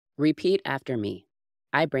Repeat after me.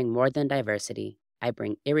 I bring more than diversity. I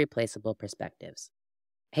bring irreplaceable perspectives.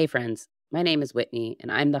 Hey friends, my name is Whitney,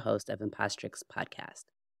 and I'm the host of Impostrix Podcast,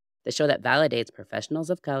 the show that validates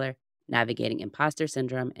professionals of color navigating imposter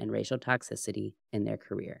syndrome and racial toxicity in their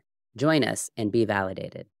career. Join us and be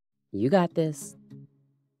validated. You got this.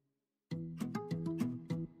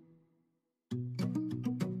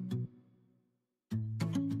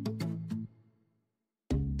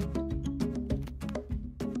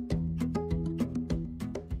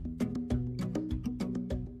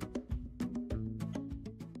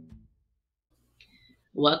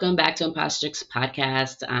 Welcome back to Impostrix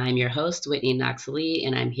Podcast. I'm your host, Whitney Knoxley,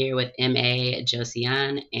 and I'm here with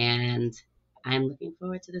Aimée-Josiane, and I'm looking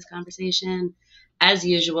forward to this conversation as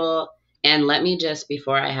usual. And let me just,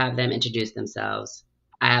 before I have them introduce themselves,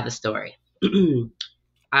 I have a story.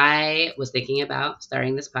 I was thinking about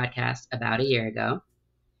starting this podcast about a year ago,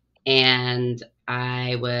 and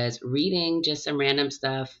I was reading just some random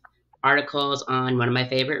stuff, articles on one of my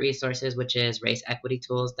favorite resources, which is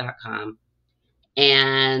raceequitytools.com.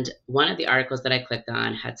 And one of the articles that I clicked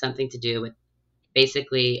on had something to do with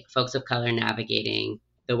basically folks of color navigating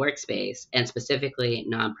the workspace and specifically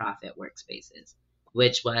nonprofit workspaces,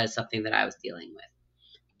 which was something that I was dealing with.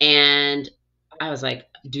 And I was like,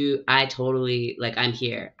 I'm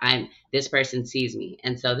here. This person sees me.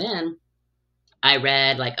 And so then I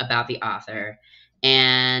read about the author,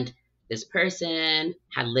 and this person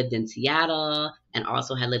had lived in Seattle and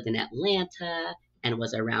also had lived in Atlanta and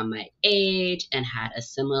was around my age and had a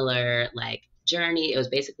similar journey. It was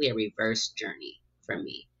basically a reverse journey for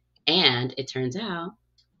me. And it turns out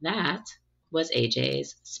that was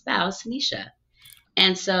AJ's spouse, Nisha.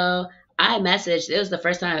 And so I messaged, it was the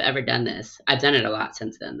first time I've ever done this. I've done it a lot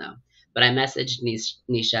since then though. But I messaged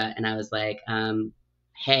Nisha and I was like,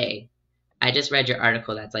 hey, I just read your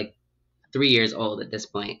article that's 3 years old at this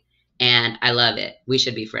point, and I love it. We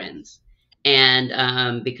should be friends.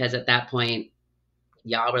 And because at that point,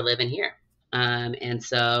 y'all were living here. And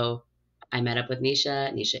so I met up with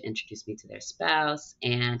Nisha. Nisha introduced me to their spouse,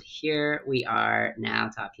 and here we are now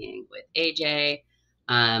talking with AJ.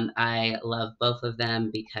 I love both of them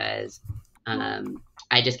because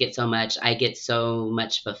I get so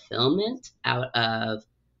much fulfillment out of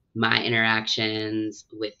my interactions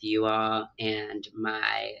with you all, and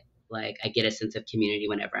I get a sense of community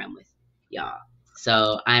whenever I'm with y'all.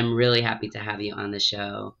 So I'm really happy to have you on the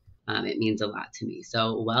show. It means a lot to me.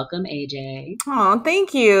 So welcome, AJ. Oh,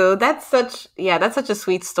 thank you. That's such a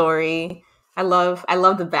sweet story. I love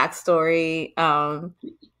the backstory. And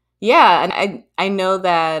I know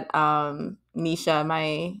that Nisha,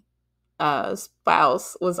 my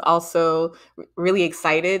spouse, was also really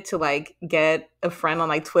excited to get a friend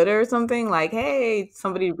on Twitter or something. Hey,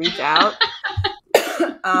 somebody reach out.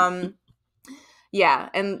 And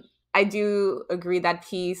I do agree that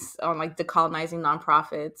piece on decolonizing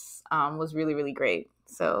nonprofits was really, really great.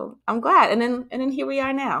 So I'm glad. And then here we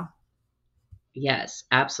are now. Yes,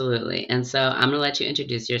 absolutely. And so I'm going to let you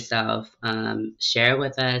introduce yourself, share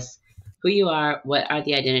with us who you are, what are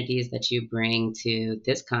the identities that you bring to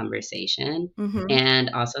this conversation, and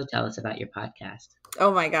also tell us about your podcast.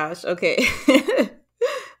 Oh my gosh. Okay.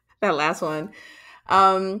 That last one.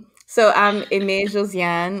 So I'm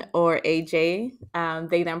Aimée-Josiane, or AJ,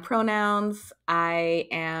 they, them pronouns. I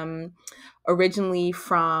am originally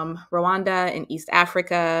from Rwanda in East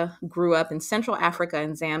Africa, grew up in Central Africa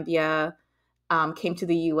and Zambia, came to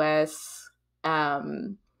the U.S.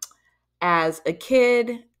 As a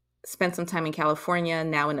kid, spent some time in California,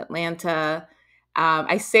 now in Atlanta.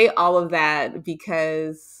 I say all of that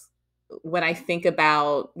because when I think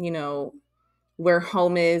about, where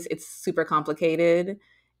home is, it's super complicated.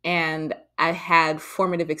 And I had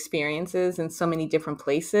formative experiences in so many different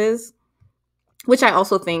places, which I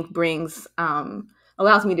also think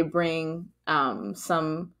allows me to bring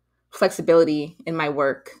some flexibility in my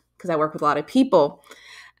work, because I work with a lot of people.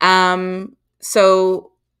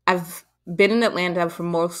 So I've been in Atlanta for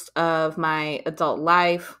most of my adult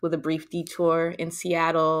life, with a brief detour in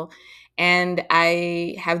Seattle. And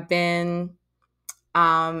I have been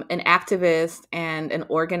an activist and an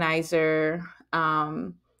organizer,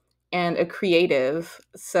 and a creative.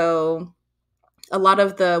 So a lot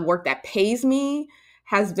of the work that pays me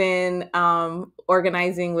has been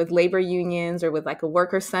organizing with labor unions or with a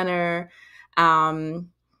worker center. And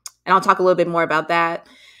I'll talk a little bit more about that.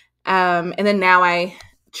 And then now I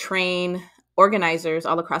train organizers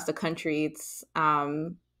all across the country. It's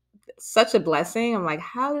such a blessing. I'm like,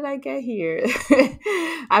 how did I get here?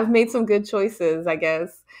 I've made some good choices, I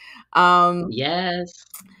guess. Yes.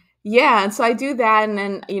 Yeah, and so I do that, and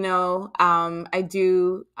then I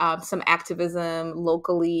do some activism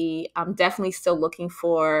locally. I'm definitely still looking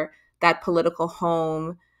for that political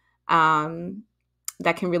home um,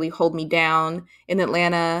 that can really hold me down in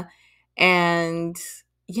Atlanta, and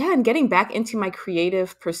yeah, and getting back into my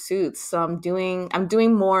creative pursuits. So I'm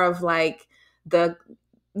doing more of like the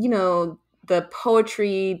the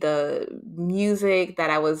poetry, the music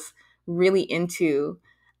that I was really into.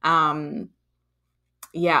 Um,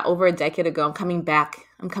 yeah, over a decade ago. I'm coming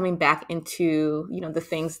back into the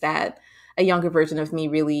things that a younger version of me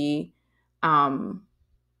really um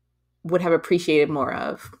would have appreciated more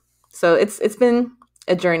of. So it's been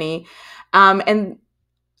a journey. And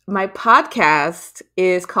my podcast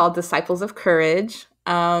is called Disciples of Courage.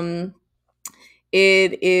 It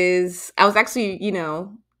is I was actually,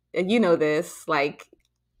 this, like,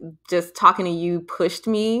 just talking to you pushed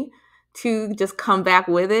me to just come back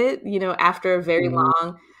with it, after a very Mhm.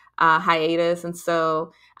 long hiatus. And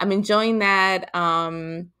so I'm enjoying that.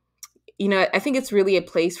 I think it's really a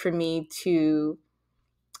place for me to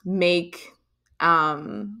make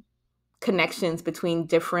connections between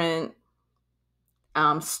different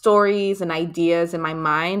stories and ideas in my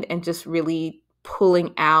mind, and just really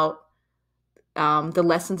pulling out the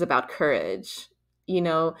lessons about courage. You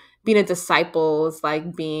know, being a disciple is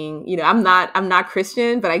like being, I'm not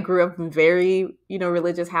Christian, but I grew up in very,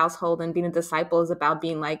 religious household, and being a disciple is about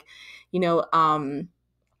being like, you know,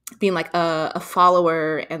 being like a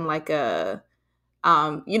follower, and like I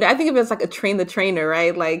think of it as like a train the trainer,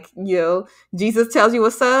 right? Like, Jesus tells you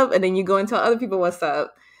what's up, and then you go and tell other people what's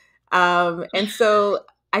up. And so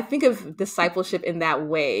I think of discipleship in that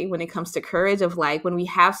way when it comes to courage, of like, when we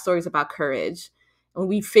have stories about courage, when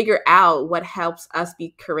we figure out what helps us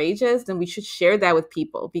be courageous, then we should share that with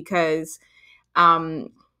people, because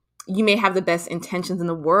um, you may have the best intentions in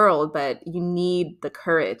the world, but you need the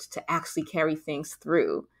courage to actually carry things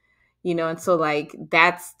through. And so, like,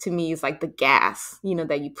 that's, to me, is like the gas,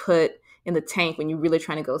 that you put in the tank when you're really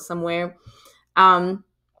trying to go somewhere. Um,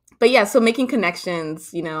 but yeah, so making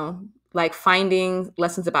connections, like finding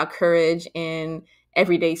lessons about courage in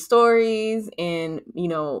everyday stories, in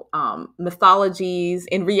mythologies,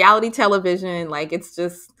 in reality television. Like, it's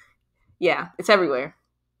just, yeah, it's everywhere.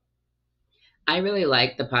 I really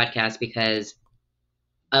like the podcast because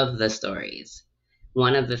of the stories.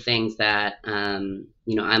 One of the things that I'm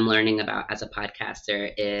learning about as a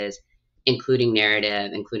podcaster is including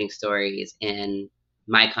narrative, including stories in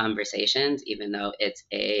my conversations, even though it's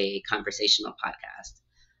a conversational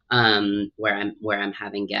podcast where I'm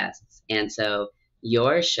having guests. And so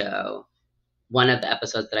your show, one of the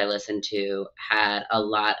episodes that I listened to, had a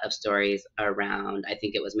lot of stories around, I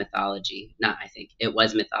think it was mythology. Not I think, it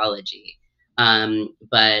was mythology.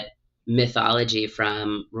 But mythology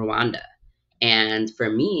from Rwanda. And for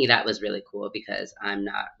me, that was really cool because I'm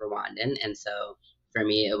not Rwandan. And so for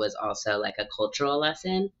me, it was also like a cultural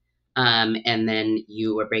lesson. And then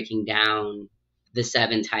you were breaking down the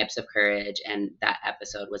 7 types of courage, and that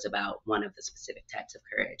episode was about one of the specific types of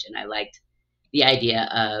courage. And I liked the idea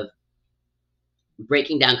of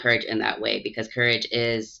breaking down courage in that way because courage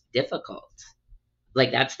is difficult.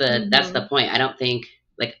 Like that's the Hmm. point. I don't think,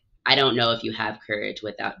 like, I don't know if you have courage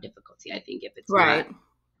without difficulty. I think if it's not, Right.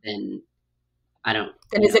 then I don't,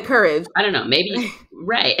 And is it courage? I don't know, maybe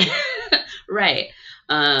right. Right.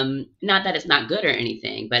 Not that it's not good or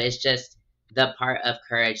anything, but it's just the part of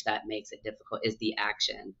courage that makes it difficult is the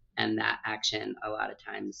action. And that action, a lot of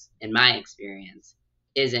times, in my experience,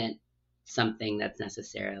 isn't something that's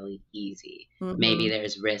necessarily easy. Maybe Hmm.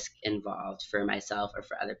 there's risk involved for myself or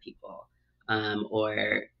for other people.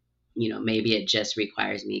 Or, maybe it just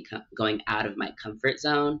requires me going out of my comfort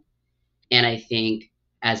zone. And I think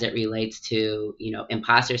as it relates to,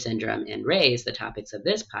 imposter syndrome and race, the topics of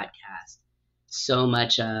this podcast, so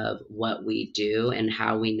much of what we do and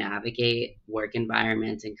how we navigate work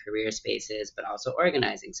environments and career spaces, but also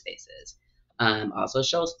organizing spaces, also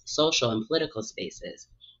social and political spaces,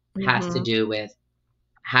 has to Hmm. do with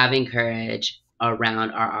having courage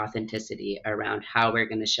around our authenticity, around how we're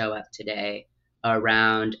going to show up today,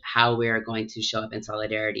 around how we're going to show up in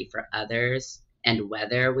solidarity for others, and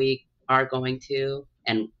whether we are going to,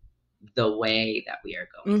 and the way that we are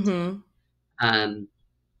going to. Hmm.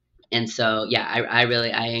 And so, yeah, I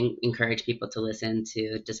really encourage people to listen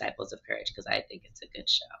to Disciples of Courage because I think it's a good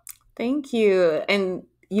show. Thank you. And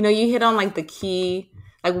you hit on like the key,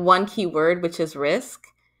 like one key word, which is risk.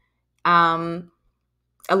 Um,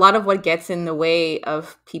 a lot of what gets in the way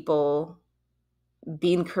of people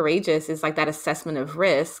being courageous is like that assessment of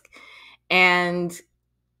risk. And,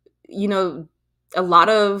 you know, a lot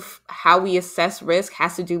of how we assess risk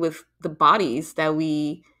has to do with the bodies that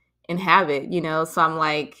we inhabit, so I'm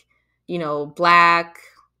like, Black,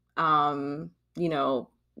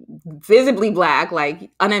 visibly Black, like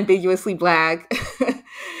unambiguously Black,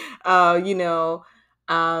 you know,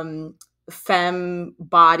 um, femme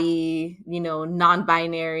body,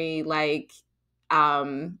 non-binary, like,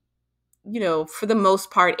 um, for the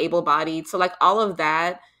most part, able-bodied. So like all of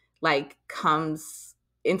that like comes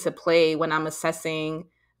into play when I'm assessing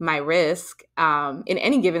my risk in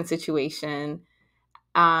any given situation.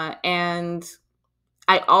 And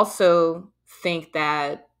I also think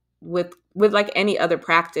that with like any other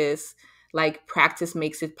practice, like practice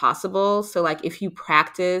makes it possible. So like if you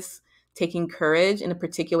practice taking courage in a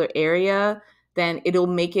particular area, then it'll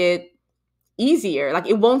make it easier. Like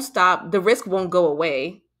it won't stop, the risk won't go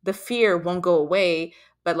away, the fear won't go away,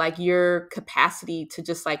 but like your capacity to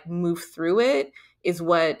just like move through it is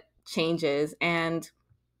what changes. And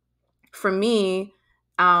for me,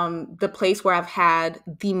 the place where I've had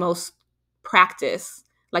the most practice,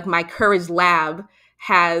 like my courage lab,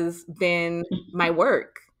 has been my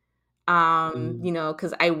work.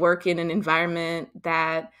 Because I work in an environment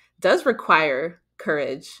that does require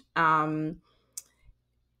courage, and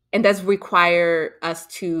does require us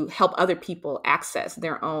to help other people access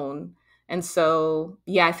their own. And so,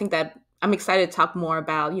 yeah, I think that I'm excited to talk more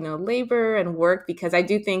about, labor and work, because I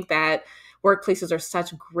do think that workplaces are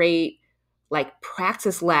such great like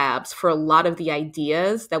practice labs for a lot of the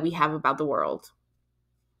ideas that we have about the world.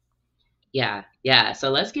 Yeah. So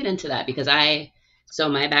let's get into that because so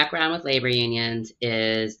my background with labor unions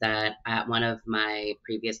is that at one of my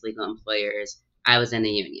previous legal employers, I was in a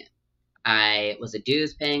union. I was a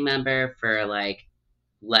dues paying member for like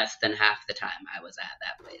less than half the time I was at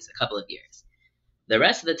that place, a couple of years. The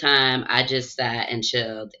rest of the time, I just sat and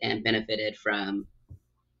chilled and benefited from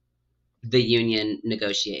the union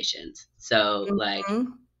negotiations. So, like,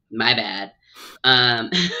 my bad.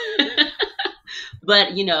 Um, but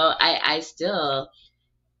I still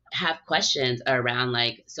have questions around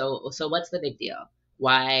like, so what's the big deal?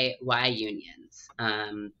 Why unions?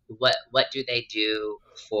 What do they do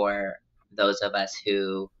for those of us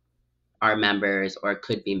who are members or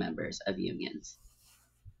could be members of unions?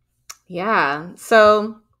 Yeah.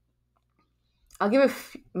 So I'll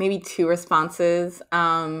give maybe two responses.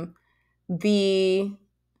 The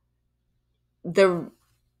the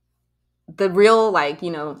the real, like,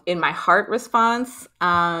 in my heart response,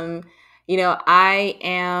 I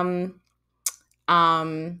am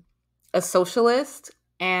a socialist,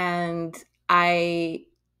 and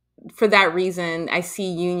for that reason, I see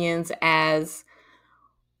unions as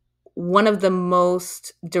one of the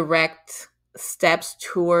most direct steps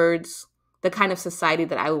towards the kind of society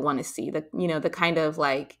that I would want to see, the kind of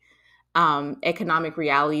like economic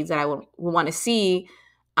realities that I would want to see,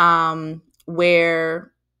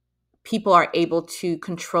 where people are able to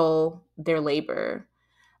control their labor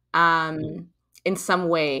in some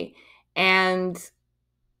way. And,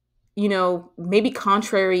 maybe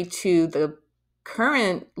contrary to the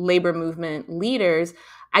current labor movement leaders,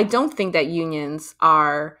 I don't think that unions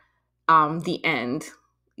are the end.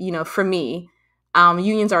 For me,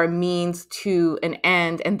 unions are a means to an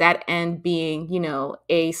end, and that end being,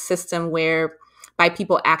 a system where by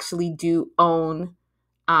people actually do own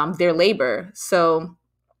their labor. So,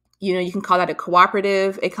 you can call that a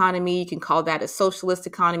cooperative economy, you can call that a socialist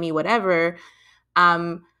economy, whatever.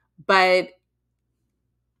 But,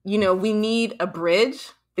 we need a bridge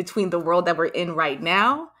between the world that we're in right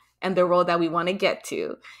now and the world that we want to get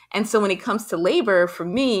to. And so when it comes to labor, for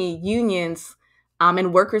me, unions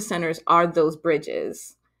and worker centers are those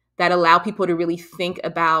bridges that allow people to really think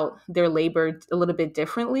about their labor a little bit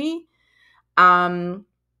differently. And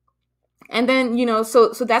then,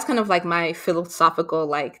 so that's kind of like my philosophical,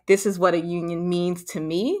 like, this is what a union means to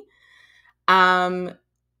me.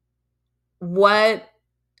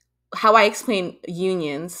 How I explain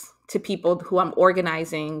unions to people who I'm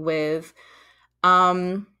organizing with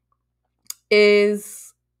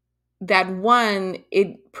is that, one,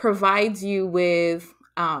 it provides you with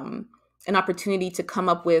an opportunity to come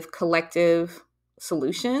up with collective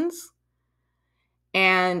solutions,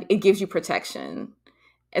 and it gives you protection.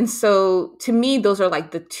 And so to me, those are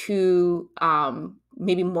like the two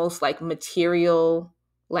maybe most like material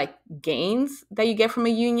like gains that you get from a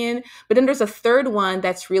union. But then there's a third one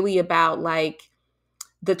that's really about like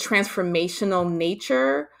the transformational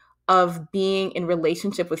nature of being in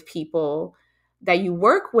relationship with people that you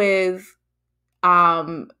work with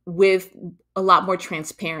a lot more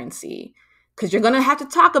transparency. Because you're going to have to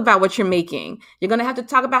talk about what you're making. You're going to have to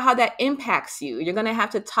talk about how that impacts you. You're going to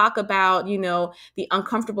have to talk about, the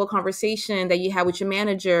uncomfortable conversation that you had with your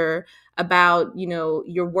manager about,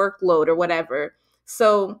 your workload or whatever.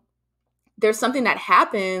 So there's something that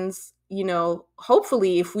happens, you know,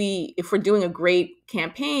 hopefully if we're doing a great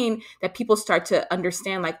campaign, that people start to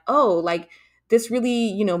understand like, oh, like this really,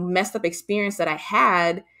 you know, messed up experience that I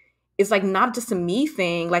had is like not just a me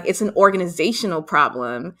thing, like it's an organizational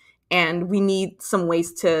problem and we need some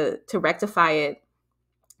ways to rectify it.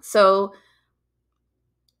 So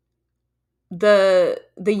the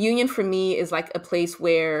union for me is like a place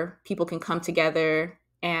where people can come together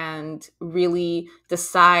and really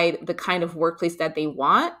decide the kind of workplace that they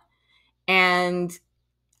want. And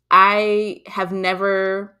I have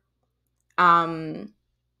never um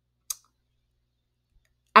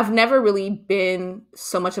I've never really been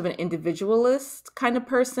so much of an individualist kind of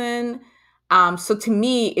person. So to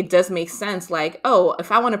me, it does make sense. Like, oh,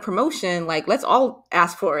 if I want a promotion, like let's all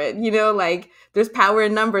ask for it. You know, like there's power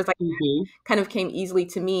in numbers. Like, Mm-hmm. kind of came easily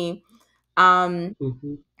to me. Um,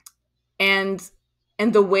 Mm-hmm. and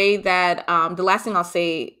and the way that the last thing I'll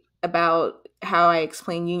say about how I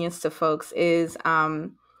explain unions to folks is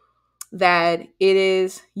that it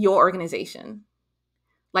is your organization.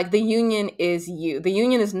 Like the union is you. The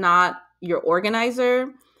union is not your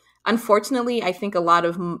organizer. Unfortunately, I think a lot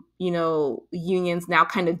of, you know, unions now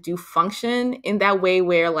kind of do function in that way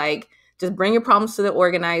where like just bring your problems to the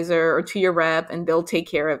organizer or to your rep and they'll take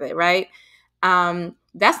care of it, right?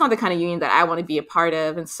 That's not the kind of union that I want to be a part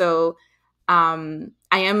of. And so I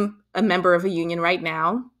am a member of a union right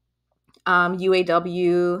now,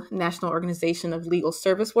 UAW, National Organization of Legal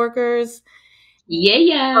Service Workers. Yeah,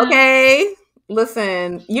 yeah. Okay.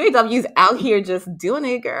 Listen, UAW's out here just doing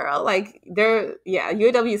it, girl. Like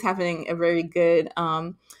UAW is having a very good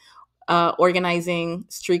organizing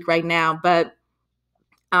streak right now. But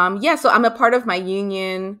yeah, so I'm a part of my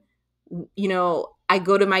union. You know, I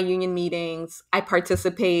go to my union meetings. I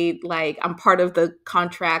participate. Like I'm part of the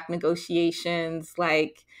contract negotiations.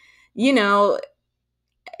 Like, you know,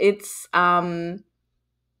 it's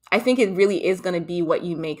I think it really is going to be what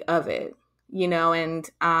you make of it, you know, and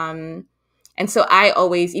so I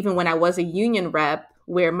always, even when I was a union rep,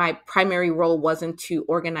 where my primary role wasn't to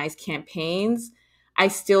organize campaigns, I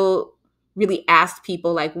still really asked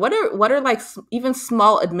people like, what are like even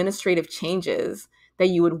small administrative changes that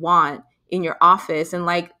you would want in your office, and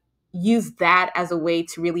like use that as a way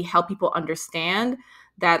to really help people understand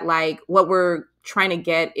that like what we're trying to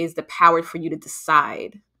get is the power for you to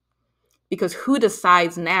decide, because who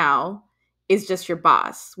decides now is just your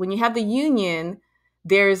boss. When you have the union,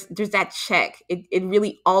 there's that check. It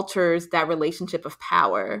really alters that relationship of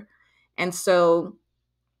power. And so,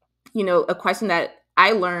 you know, a question that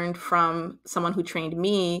I learned from someone who trained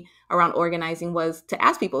me around organizing was to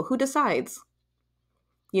ask people, who decides?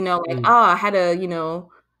 You know, like, Mm. oh, I had to, you know,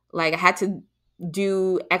 like I had to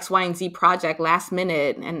do X, Y, and Z project last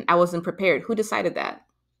minute and I wasn't prepared. Who decided that?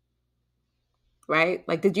 Right?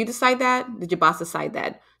 Like, did you decide that? Did your boss decide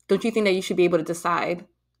that? Don't you think that you should be able to decide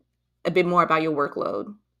a bit more about your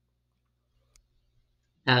workload?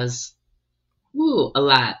 That was a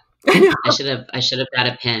lot. I know. I should have got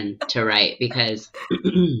a pen to write because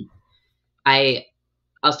I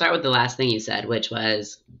I'll start with the last thing you said, which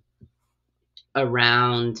was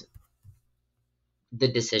around the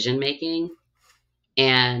decision making.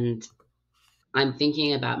 And I'm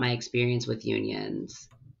thinking about my experience with unions.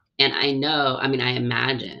 And I know, I mean, I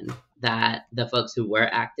imagine that the folks who were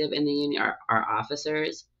active in the union, our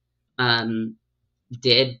officers, um,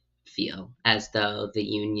 did feel as though the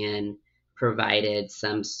union provided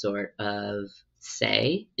some sort of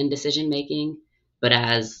say in decision making. But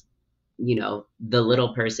as, you know, the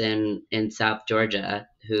little person in South Georgia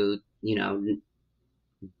who, you know,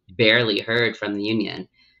 barely heard from the union,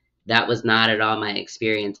 that was not at all my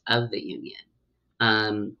experience of the union.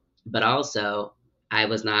 But also, I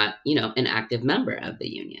was not, you know, an active member of the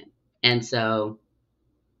union. And so,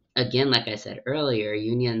 again, like I said earlier,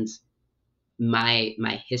 unions, my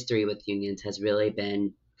history with unions has really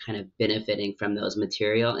been kind of benefiting from those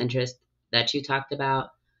material interests that you talked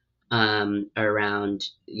about, around,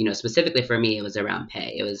 you know, specifically for me, it was around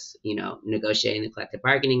pay. It was, you know, negotiating the collective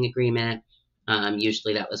bargaining agreement.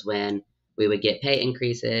 Usually that was when we would get pay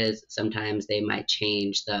increases. Sometimes they might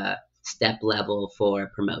change the step level for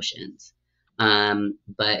promotions.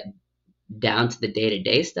 But down to the day to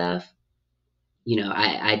day stuff, you know,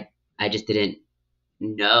 I just didn't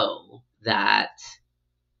know that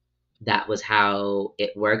that was how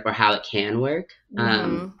it worked or how it can work,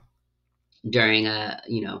 Mm-hmm. during a,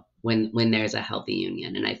 you know, when there's a healthy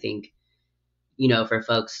union. And I think, you know, for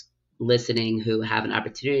folks listening who have an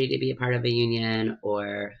opportunity to be a part of a union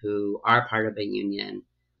or who are part of a union,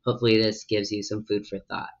 hopefully this gives you some food for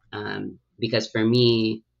thought. Because for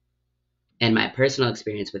me, in my personal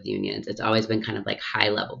experience with unions, it's always been kind of like high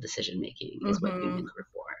level decision making is what Mm-hmm. unions were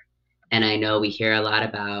for. And I know we hear a lot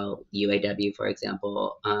about UAW, for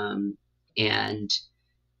example, and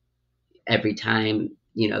every time,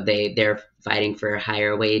 you know, they're fighting for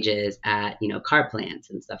higher wages at, you know, car plants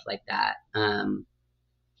and stuff like that. And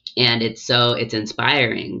it's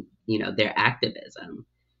inspiring, you know, their activism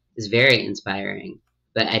is very inspiring,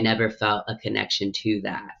 but I never felt a connection to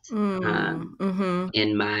that Mm-hmm.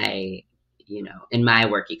 in my, you know, in my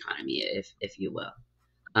work economy, if you will.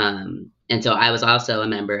 And so I was also a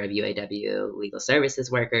member of UAW Legal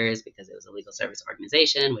Services Workers because it was a legal service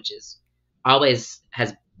organization, which is always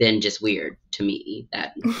has been just weird to me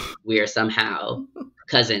that we are somehow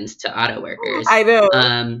cousins to auto workers. I know.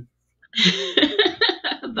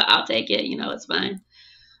 But I'll take it, you know, it's fine.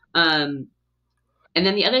 And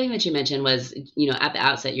then the other thing that you mentioned was, you know, at the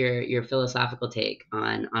outset, your philosophical take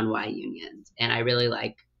on why unions. And I really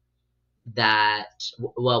like that.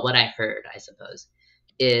 Well, what I heard, I suppose,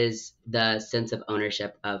 is the sense of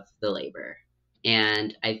ownership of the labor.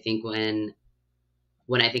 And I think when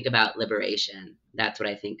I think about liberation, that's what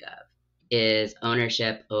I think of, is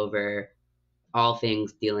ownership over all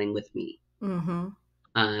things dealing with me. Mm-hmm.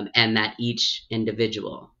 And that each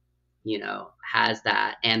individual, you know, has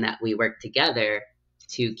that, and that we work together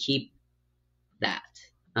to keep that,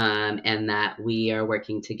 and that we are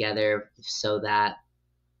working together so that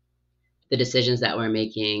the decisions that we're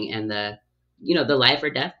making and the, you know, the life or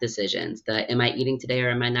death decisions, the am I eating today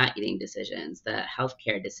or am I not eating decisions, the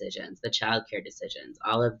healthcare decisions, the childcare decisions,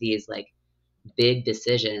 all of these like big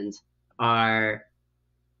decisions are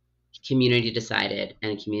community decided,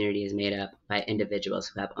 and community is made up by individuals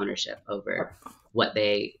who have ownership over what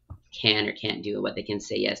they can or can't do, and what they can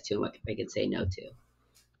say yes to and what they can say no to.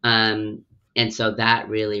 And so that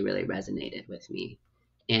really, really resonated with me.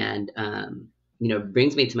 And, you know,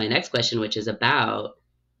 brings me to my next question, which is about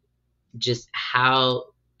just how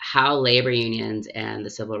labor unions and the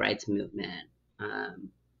civil rights movement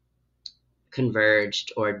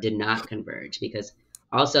converged or did not converge. Because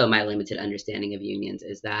also my limited understanding of unions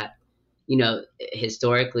is that, you know,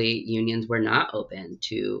 historically unions were not open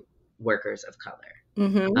to workers of color.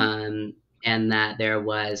 Mm-hmm. And that there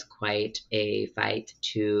was quite a fight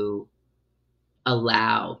to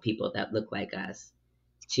allow people that look like us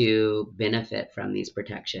to benefit from these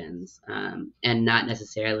protections, and not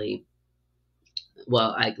necessarily,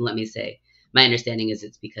 well, let me say, my understanding is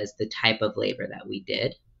it's because the type of labor that we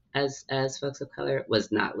did as folks of color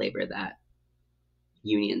was not labor that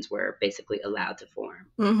unions were basically allowed to form.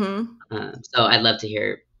 Mm-hmm. So I'd love to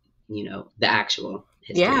hear, you know, the actual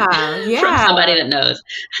history from Yeah. somebody that knows.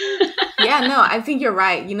 Yeah, no, I think you're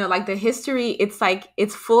right. You know, like the history, it's like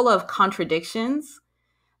it's full of contradictions.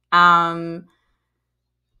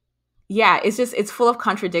 Yeah, it's full of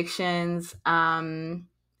contradictions.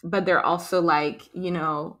 But they're also like, you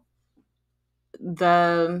know,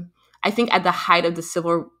 I think at the height of the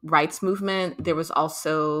civil rights movement, there was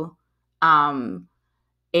also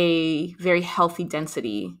a very healthy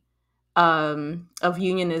density of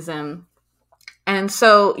unionism. And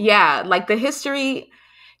so, yeah, like the history,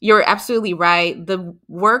 you're absolutely right. The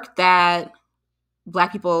work that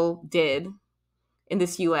Black people did in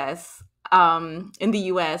this U.S., in the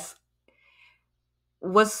U.S.,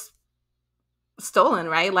 was stolen,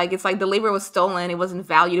 right? Like it's like the labor was stolen. It wasn't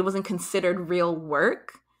valued. It wasn't considered real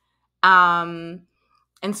work. And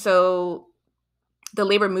so the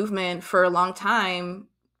labor movement for a long time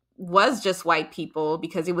was just white people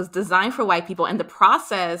because it was designed for white people. And the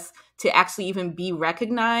process to actually even be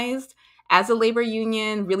recognized as a labor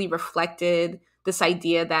union really reflected this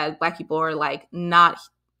idea that Black people are like not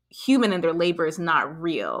human and their labor is not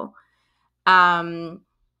real.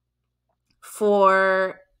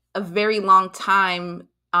 For a very long time,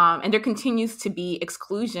 and there continues to be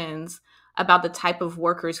exclusions about the type of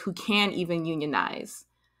workers who can even unionize.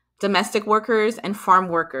 Domestic workers and farm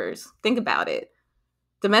workers. Think about it.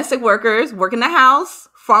 Domestic workers work in the house,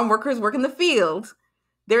 farm workers work in the field.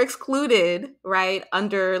 They're excluded, right,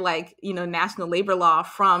 under like, you know, national labor law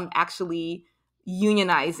from actually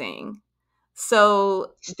unionizing.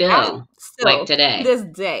 So Still, like today. To this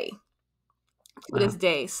day. To this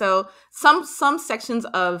day. So some sectors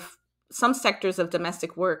of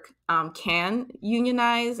domestic work can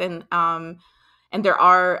unionize, and there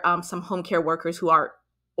are some home care workers who are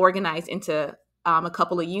organized into a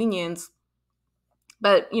couple of unions.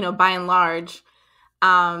 But, you know, by and large,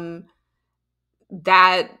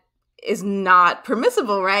 that is not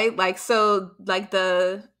permissible, right? Like, so like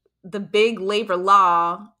the big labor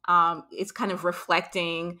law is kind of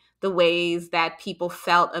reflecting the ways that people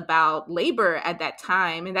felt about labor at that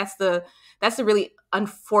time. And that's the really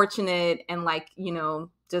unfortunate and like,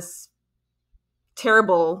 just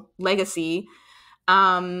terrible legacy.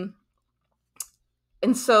 And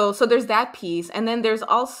so there's that piece. And then there's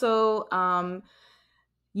also,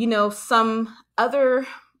 some other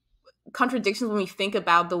contradictions when we think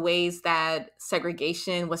about the ways that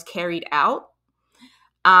segregation was carried out.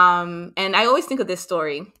 And I always think of this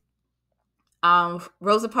story.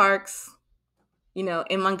 Rosa Parks,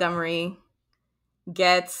 in Montgomery,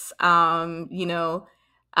 gets,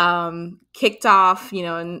 kicked off,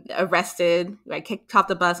 and arrested, right? Kicked off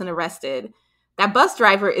the bus and arrested. That bus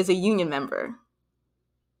driver is a union member,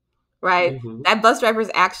 right? Mm-hmm. That bus driver's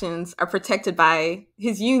actions are protected by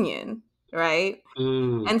his union, right?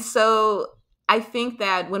 And so I think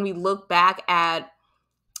that when we look back at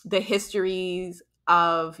the histories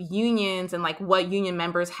of unions and like what union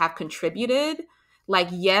members have contributed, like,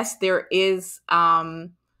 yes, there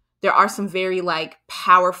are some very like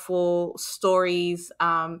powerful stories,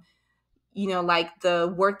 like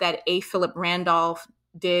the work that A. Philip Randolph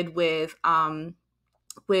did with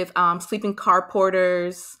sleeping car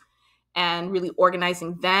porters, and really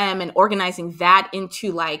organizing them and organizing that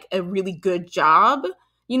into like a really good job,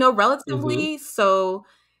 relatively. So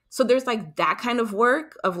there's like that kind of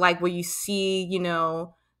work of like where you see,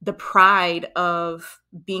 the pride of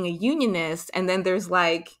being a unionist. And then there's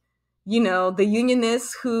like, the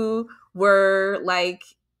unionists who were like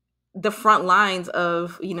the front lines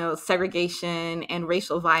of, segregation and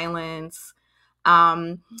racial violence.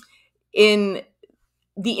 In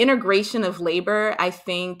the integration of labor, I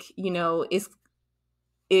think,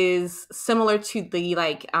 is similar to the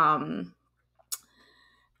like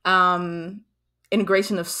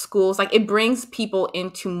integration of schools. Like, it brings people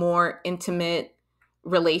into more intimate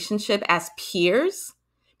relationship as peers,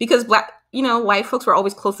 because white folks were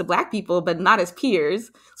always close to Black people, but not as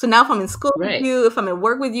peers. So now if I'm in school with you, if I'm at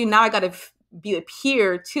work with you, now I got to be a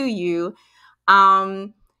peer to you.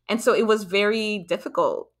 And so it was very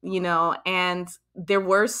difficult, and there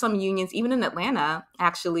were some unions, even in Atlanta,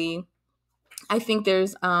 actually. I think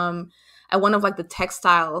there's at one of like the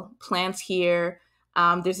textile plants here,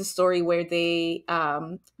 there's a story where they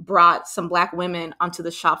brought some Black women onto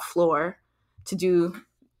the shop floor to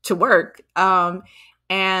work.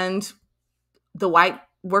 And the white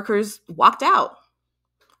workers walked out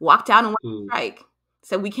and went on strike.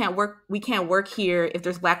 Said, we can't work here if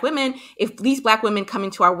there's Black women. If these Black women come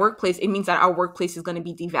into our workplace, it means that our workplace is going to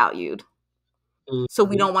be devalued. So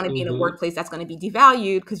we don't want to be in a workplace that's going to be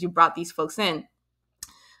devalued because you brought these folks in.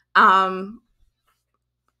 Sound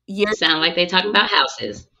like they talking about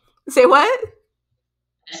houses. Say what?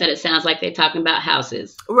 I said it sounds like they talking about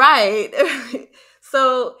houses. Right.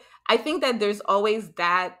 So I think that there's always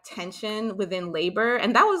that tension within labor.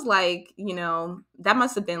 And that was like, that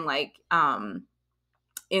must have been like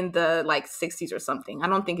in the like 60s or something. I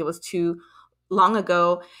don't think it was too long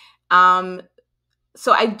ago.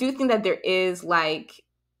 So I do think that there is like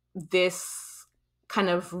this kind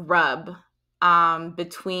of rub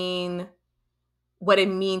between what it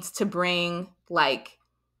means to bring like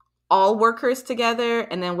all workers together,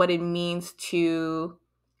 and then what it means to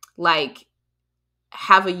like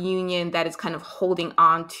have a union that is kind of holding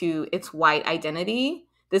on to its white identity,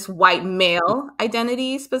 this white male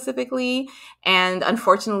identity specifically. And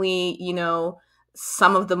unfortunately,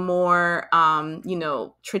 some of the more,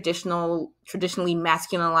 traditionally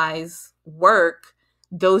masculinized work,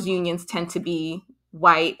 those unions tend to be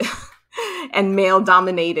white and male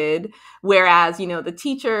dominated. Whereas, the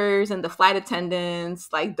teachers and the flight attendants,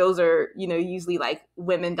 like those are, usually like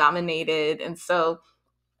women dominated. And so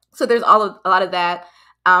there's a lot of that.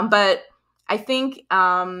 But I think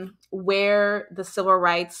where the civil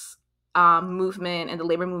rights movement and the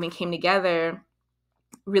labor movement came together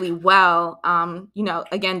really well,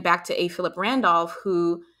 again, back to A. Philip Randolph,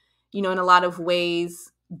 who, in a lot of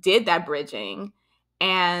ways did that bridging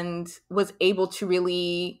and was able to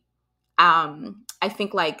really, I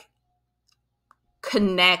think, like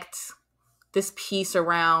connect this piece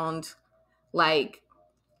around like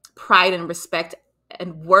pride and respect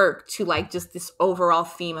and work to like just this overall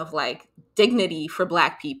theme of like dignity for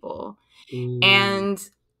Black people. And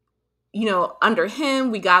under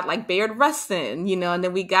him we got like Bayard Rustin, and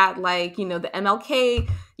then we got like the MLK,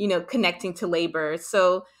 connecting to labor.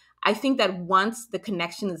 So I think that once the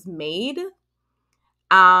connection is made,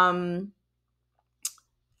 I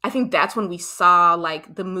think that's when we saw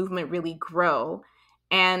like the movement really grow.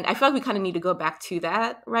 And I feel like we kind of need to go back to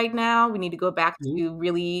that right now. We need to go back to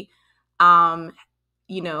really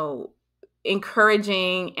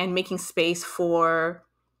encouraging and making space for,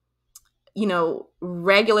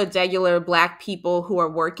 regular Black people who are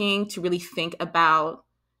working to really think about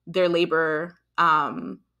their labor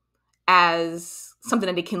as something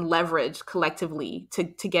that they can leverage collectively to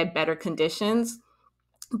get better conditions.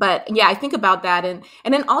 But yeah, I think about that, and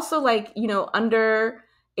then also, like, under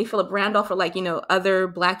a Philip Randolph, or like, other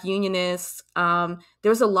Black unionists,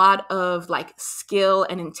 there's a lot of like skill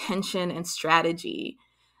and intention and strategy,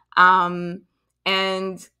 and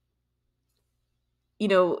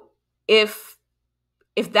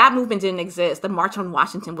if that movement didn't exist, the March on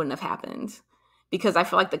Washington wouldn't have happened, because I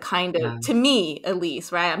feel like the kind of, Yeah. to me at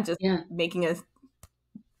least, right? I'm just Yeah. making a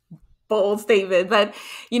bold statement, but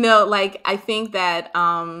like, I think that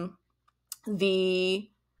the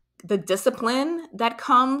discipline that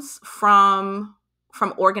comes from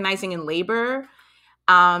organizing in labor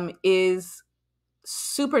is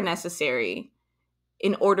super necessary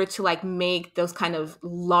in order to like make those kind of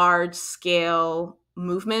large scale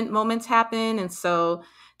movement moments happen. And so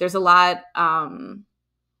there's a lot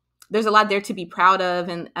there to be proud of,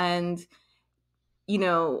 and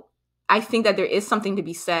I think that there is something to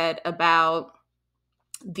be said about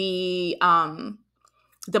the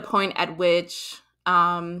point at which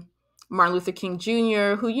Martin Luther King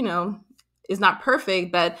Jr., who is not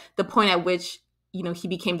perfect, but the point at which he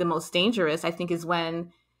became the most dangerous, I think, is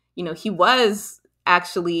when he was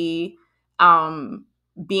actually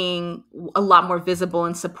being a lot more visible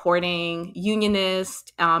and supporting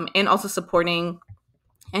unionists, and also supporting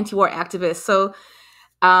anti-war activists. So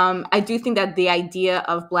I do think that the idea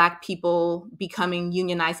of Black people becoming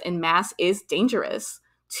unionized en masse is dangerous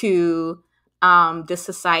to this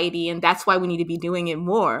society, and that's why we need to be doing it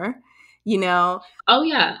more. Oh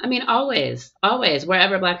yeah. I mean, always,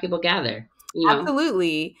 wherever Black people gather.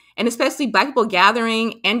 Absolutely. And especially Black people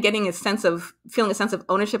gathering and getting feeling a sense of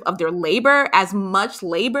ownership of their labor, as much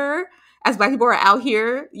labor as Black people are out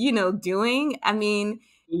here, doing. I mean,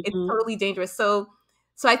 it's Hmm. totally dangerous. So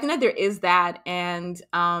I think that there is that. And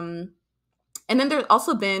then there's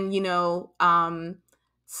also been,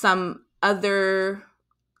 some other,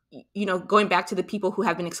 going back to the people who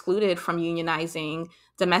have been excluded from unionizing,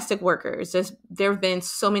 domestic workers. There have been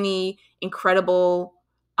so many incredible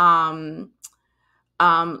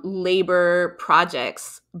labor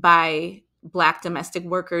projects by Black domestic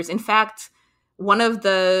workers. In fact, one of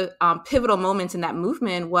the pivotal moments in that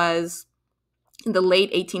movement was in the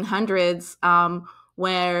late 1800s,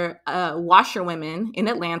 where washerwomen in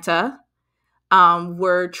Atlanta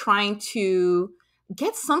were trying to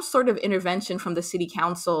get some sort of intervention from the city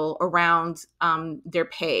council around their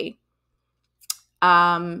pay.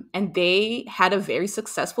 And they had a very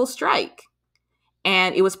successful strike.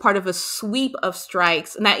 And it was part of a sweep of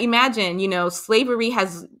strikes. Now, imagine, slavery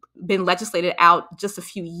has been legislated out just a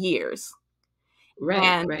few years, Right.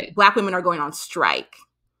 and Right. Black women are going on strike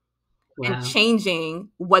and Wow. changing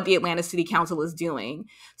what the Atlanta City Council is doing.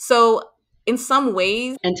 So, in some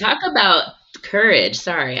ways, And talk about courage.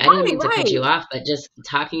 Sorry, I didn't mean to cut you right, off, but just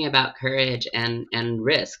talking about courage and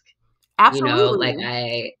risk. Like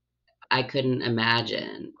absolutely, I couldn't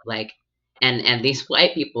imagine, like, and these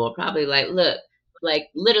white people are probably like, look, like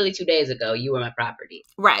literally 2 days ago you were my property,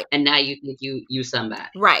 right, and now you think you somebody.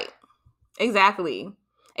 right, exactly,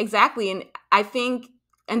 exactly. And I think,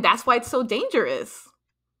 and that's why it's so dangerous.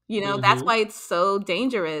 That's Hmm. why it's so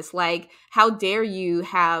dangerous. Like, how dare you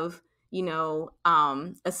have,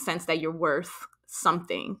 a sense that you're worth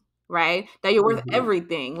something, right? That you're worth Hmm.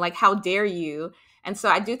 everything. Like, how dare you? And so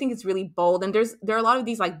I do think it's really bold. And there are a lot of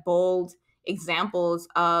these like bold examples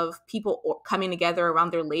of people coming together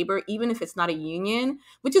around their labor, even if it's not a union,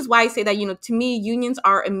 which is why I say that, to me, unions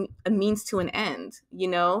are a means to an end.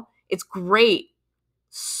 It's great,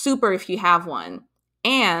 super, if you have one.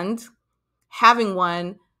 And having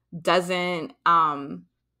one doesn't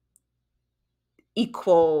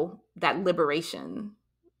equal that liberation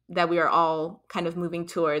that we are all kind of moving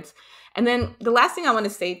towards. And then the last thing I want to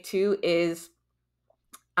say too is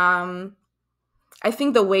um, I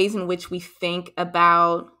think the ways in which we think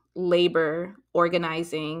about labor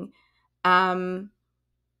organizing, um,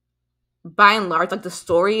 by and large, like the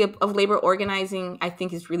story of labor organizing, I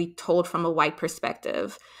think is really told from a white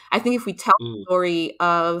perspective. I think if we tell the Mm. story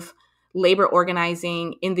of labor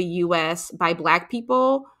organizing in the US by Black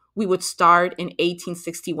people, we would start in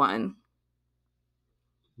 1861,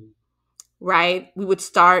 right? We would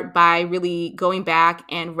start by really going back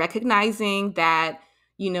and recognizing that,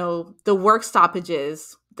 the work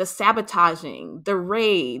stoppages, the sabotaging, the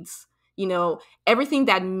raids, everything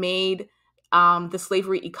that made the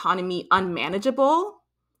slavery economy unmanageable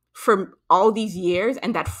for all these years,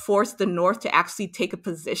 and that forced the North to actually take a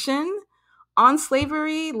position on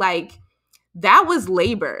slavery, like, that was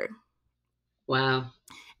labor. Wow.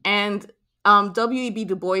 And W.E.B.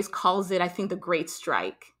 Du Bois calls it, I think, the Great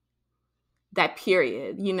Strike. that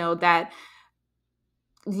period, that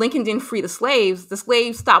Lincoln didn't free the slaves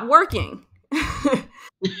stopped working.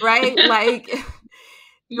 Right? Like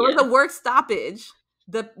there was Yeah. a work stoppage.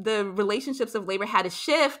 The relationships of labor had to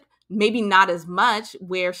shift, maybe not as much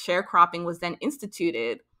where sharecropping was then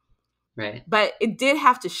instituted, Right. but it did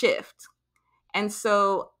have to shift. And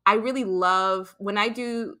so I really love when I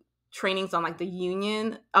do trainings on like the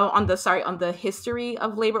union, on the history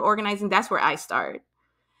of labor organizing. That's where I start.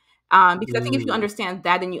 Because I think if you Mm. understand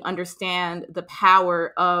that, then you understand the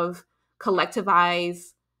power of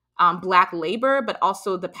collectivized Black labor, but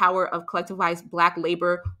also the power of collectivized Black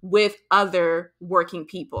labor with other working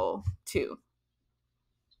people too.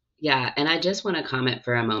 Yeah, and I just want to comment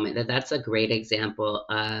for a moment that that's a great example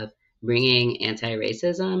of bringing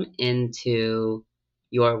anti-racism into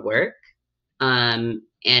your work, and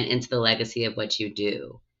into the legacy of what you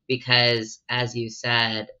do. Because, as you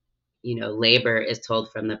said, labor is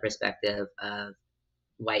told from the perspective of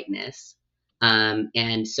whiteness,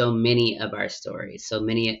 and so many of our stories, so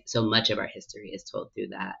much of our history is told through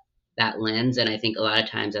that lens. And I think a lot of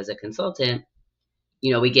times, as a consultant,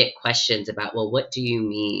 we get questions about, well, what do you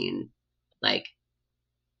mean, like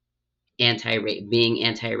being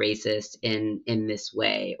anti-racist in this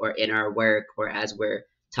way, or in our work, or as we're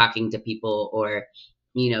talking to people, or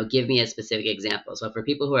give me a specific example. So for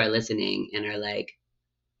people who are listening and are like,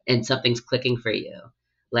 and something's clicking for you,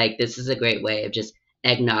 like, this is a great way of just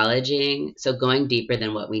acknowledging, so going deeper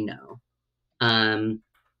than what we know, um,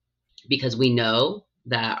 because we know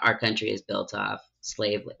that our country is built off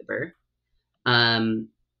slave labor, um,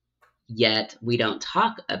 yet we don't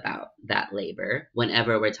talk about that labor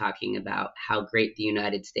whenever we're talking about how great the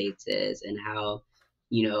United States is, and how,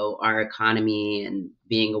 our economy, and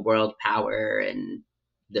being a world power, and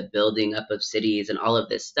the building up of cities, and all of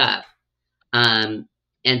this stuff. Um,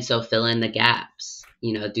 and so fill in the gaps,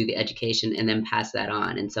 do the education, and then pass that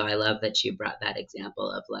on. And so I love that you brought that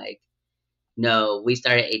example of like, no, we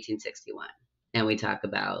started 1861, and we talk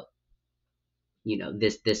about,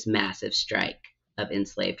 this massive strike of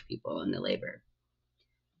enslaved people in the labor.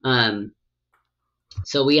 Um,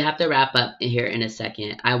 so we have to wrap up here in a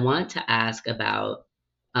second. I want to ask about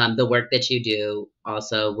the work that you do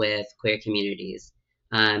also with queer communities,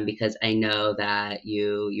 because I know that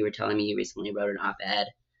you were telling me you recently wrote an op-ed,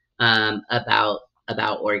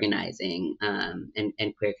 about organizing,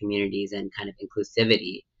 and queer communities, and kind of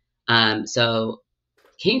inclusivity. So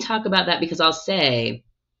can you talk about that? Because I'll say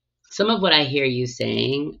some of what I hear you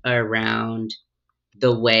saying around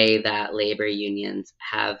the way that labor unions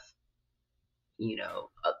have,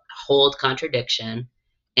 hold contradiction,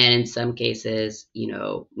 and in some cases,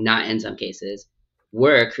 not in some cases,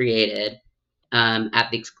 were created, at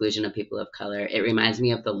the exclusion of people of color. It reminds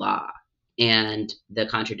me of the law, and the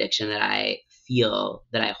contradiction that I feel,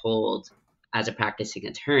 that I hold as a practicing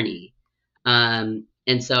attorney. And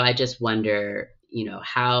so I just wonder,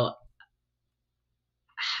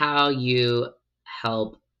 how you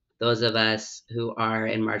help those of us who are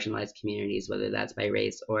in marginalized communities, whether that's by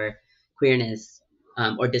race or queerness,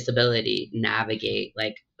 or disability, navigate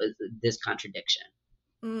like this contradiction.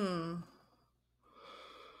 Mm.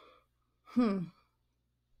 Hmm.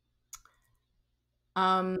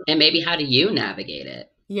 And maybe how do you navigate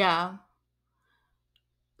it? Yeah.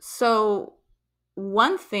 So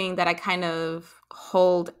one thing that I kind of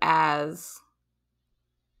hold as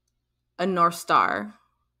a North Star,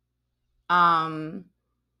 um,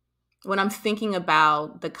 when I'm thinking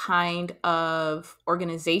about the kind of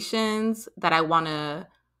organizations that I want to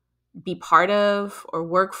be part of or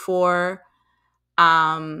work for,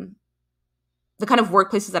 um, the kind of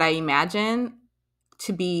workplaces that I imagine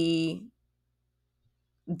to be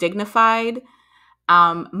dignified,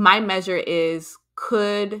 my measure is,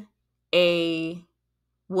 could a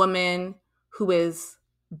woman who is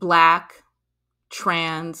Black,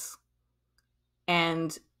 trans,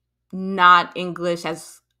 and not English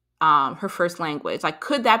as her first language, like,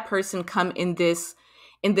 could that person come in this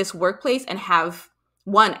workplace and have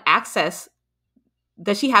one access?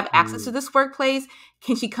 Does she have access to Mm, this workplace?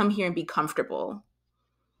 Can she come here and be comfortable?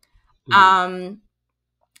 mm, Um,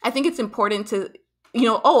 I think it's important to,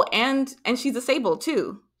 and she's disabled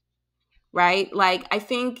too, right? Like, I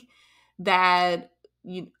think that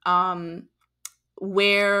you,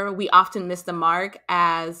 where we often miss the mark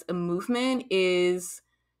as a movement is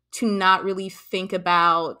to not really think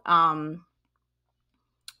about, to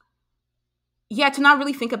not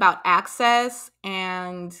really think about access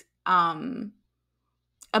and,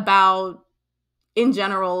 about, in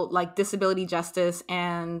general, like disability justice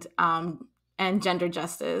and gender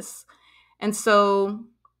justice. And so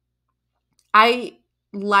I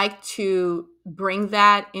like to bring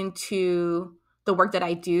that into the work that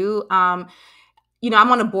I do. I'm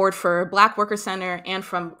on a board for Black Worker Center and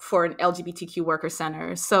for an LGBTQ Worker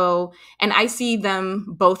Center. So, and I see them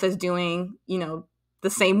both as doing, the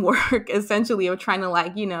same work essentially, of trying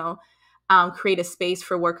to create a space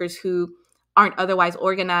for workers who aren't otherwise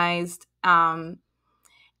organized. And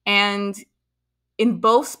in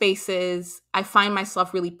both spaces, I find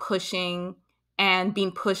myself really pushing and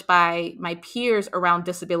being pushed by my peers around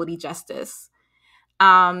disability justice.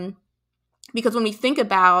 Because when we think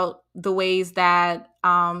about the ways that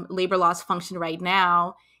labor laws function right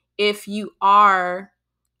now, if you are,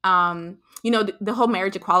 the whole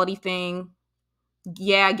marriage equality thing,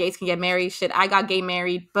 yeah, gays can get married. Shit, I got gay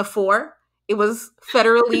married before it was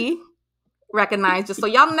federally recognized, just so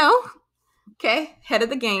y'all know. Okay, head of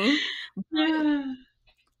the game.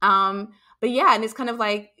 But yeah, and it's kind of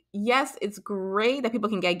like, yes, it's great that people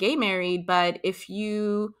can get gay married, but if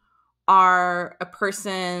you are a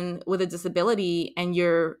person with a disability and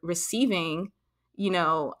you're receiving,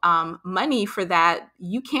 money for that,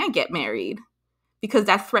 you can't get married because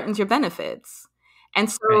that threatens your benefits. And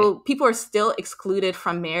so Right. people are still excluded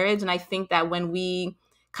from marriage. And I think that when we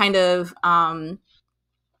kind of,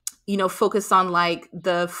 focus on like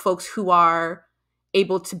the folks who are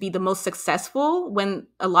able to be the most successful when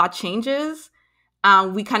a law changes,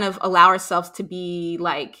 we kind of allow ourselves to be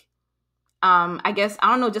like, I guess, I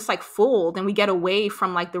don't know, just like fooled, and we get away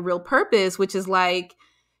from like the real purpose, which is like,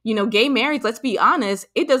 gay marriage, let's be honest,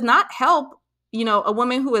 it does not help, a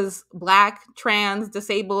woman who is Black, trans,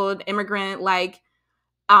 disabled, immigrant, like,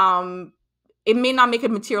 it may not make a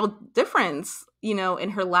material difference, in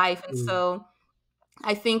her life. And Mm. so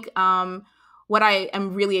I think what I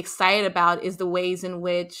am really excited about is the ways in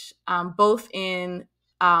which both in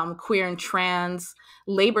queer and trans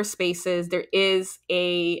labor spaces, there is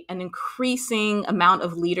an increasing amount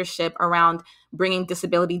of leadership around bringing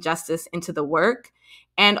disability justice into the work,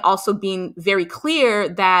 and also being very clear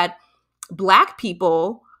that Black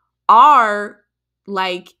people are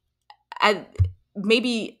like at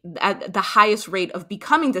maybe at the highest rate of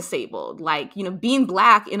becoming disabled. Like, being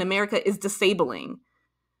Black in America is disabling.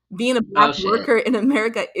 Being a Black Oh shit. worker in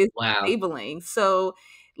America is Wow. disabling. So,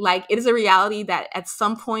 like, it is a reality that at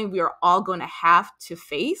some point we are all going to have to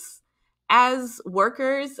face as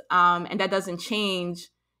workers. And that doesn't change,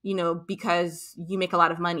 because you make a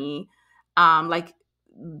lot of money. Like,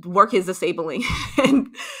 work is disabling.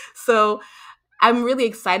 And so I'm really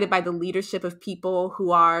excited by the leadership of people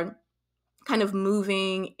who are kind of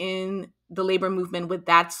moving in the labor movement with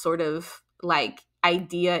that sort of like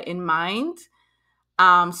idea in mind.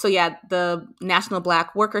 So yeah, the National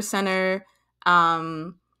Black Worker Center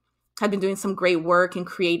have been doing some great work in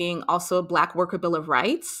creating also a Black Worker Bill of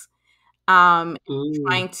Rights, Mm.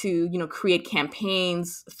 trying to create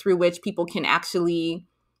campaigns through which people can actually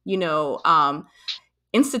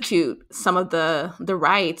institute some of the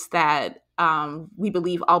rights that we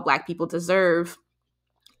believe all Black people deserve,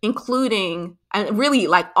 including, and really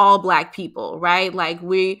like all Black people, right? Like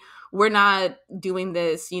we're not doing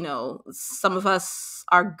this, some of us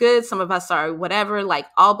are good, some of us are whatever, like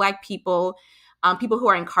all Black people, people who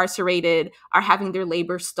are incarcerated are having their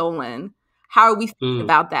labor stolen. How are we thinking Mm.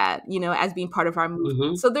 about that, as being part of our movement?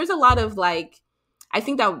 Mm-hmm. So there's a lot of like, I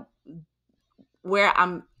think that where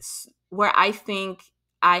I'm, where I think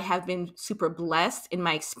I have been super blessed in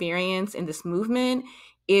my experience in this movement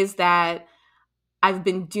is that I've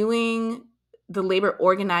been doing the labor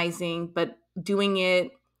organizing, but doing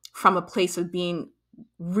it from a place of being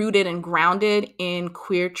rooted and grounded in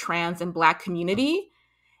queer, trans, and Black community.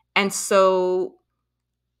 And so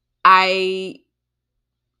I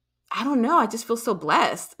I don't know, I just feel so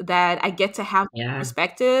blessed that I get to have Yeah.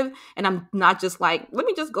 perspective, and I'm not just like, let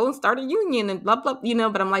me just go and start a union and blah blah,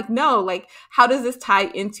 but I'm like, no, like how does this tie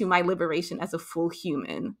into my liberation as a full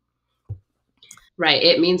human? Right.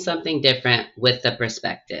 It means something different with the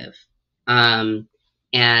perspective. Um,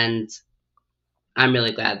 and I'm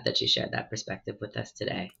really glad that you shared that perspective with us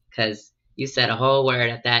today, because you said a whole word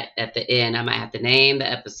at the end. I might have to name the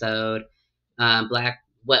episode. Black.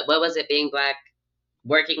 What was it? Being Black,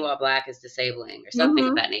 working while Black is disabling, or something of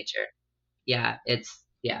Mm-hmm. that nature. Yeah.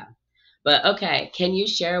 Yeah. But okay, can you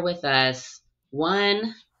share with us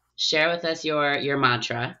one? Share with us your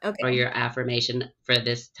mantra or Okay. your affirmation for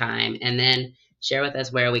this time, and then share with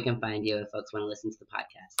us where we can find you if folks want to listen to the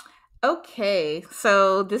podcast. Okay.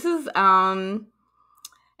 So this is an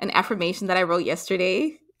affirmation that I wrote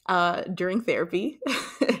yesterday during therapy.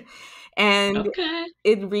 And Okay.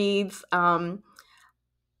 it reads, I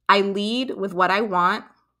lead with what I want.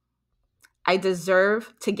 I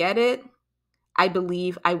deserve to get it. I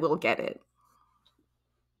believe I will get it.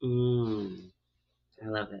 I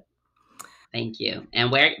love it. Thank you.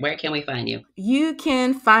 And where can we find you? You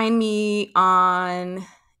can find me on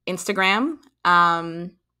Instagram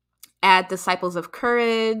at Disciples of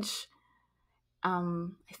Courage. I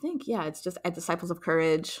think, yeah, it's just at Disciples of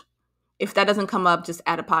Courage. If that doesn't come up, just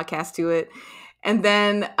add a podcast to it. And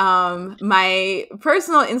then my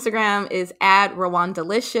personal Instagram is at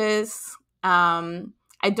Rwandalicious.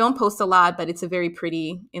 I don't post a lot, but it's a very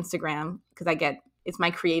pretty Instagram because it's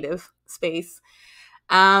my creative space.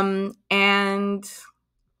 And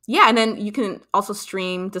yeah, and then you can also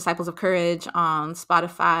stream Disciples of Courage on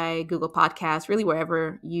Spotify, Google Podcasts, really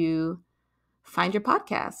wherever you find your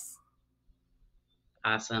podcasts.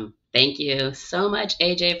 Awesome. Thank you so much,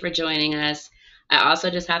 AJ, for joining us. I also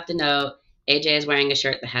just have to note AJ is wearing a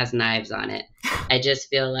shirt that has knives on it. I just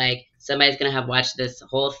feel like somebody's going to have watched this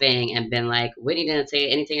whole thing and been like, Whitney didn't say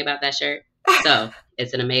anything about that shirt. So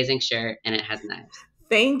it's an amazing shirt and it has knives.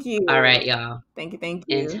 Thank you. All right, y'all. Thank you.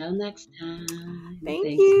 Until next time. Thank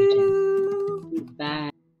Thanks, you. AJ. Bye.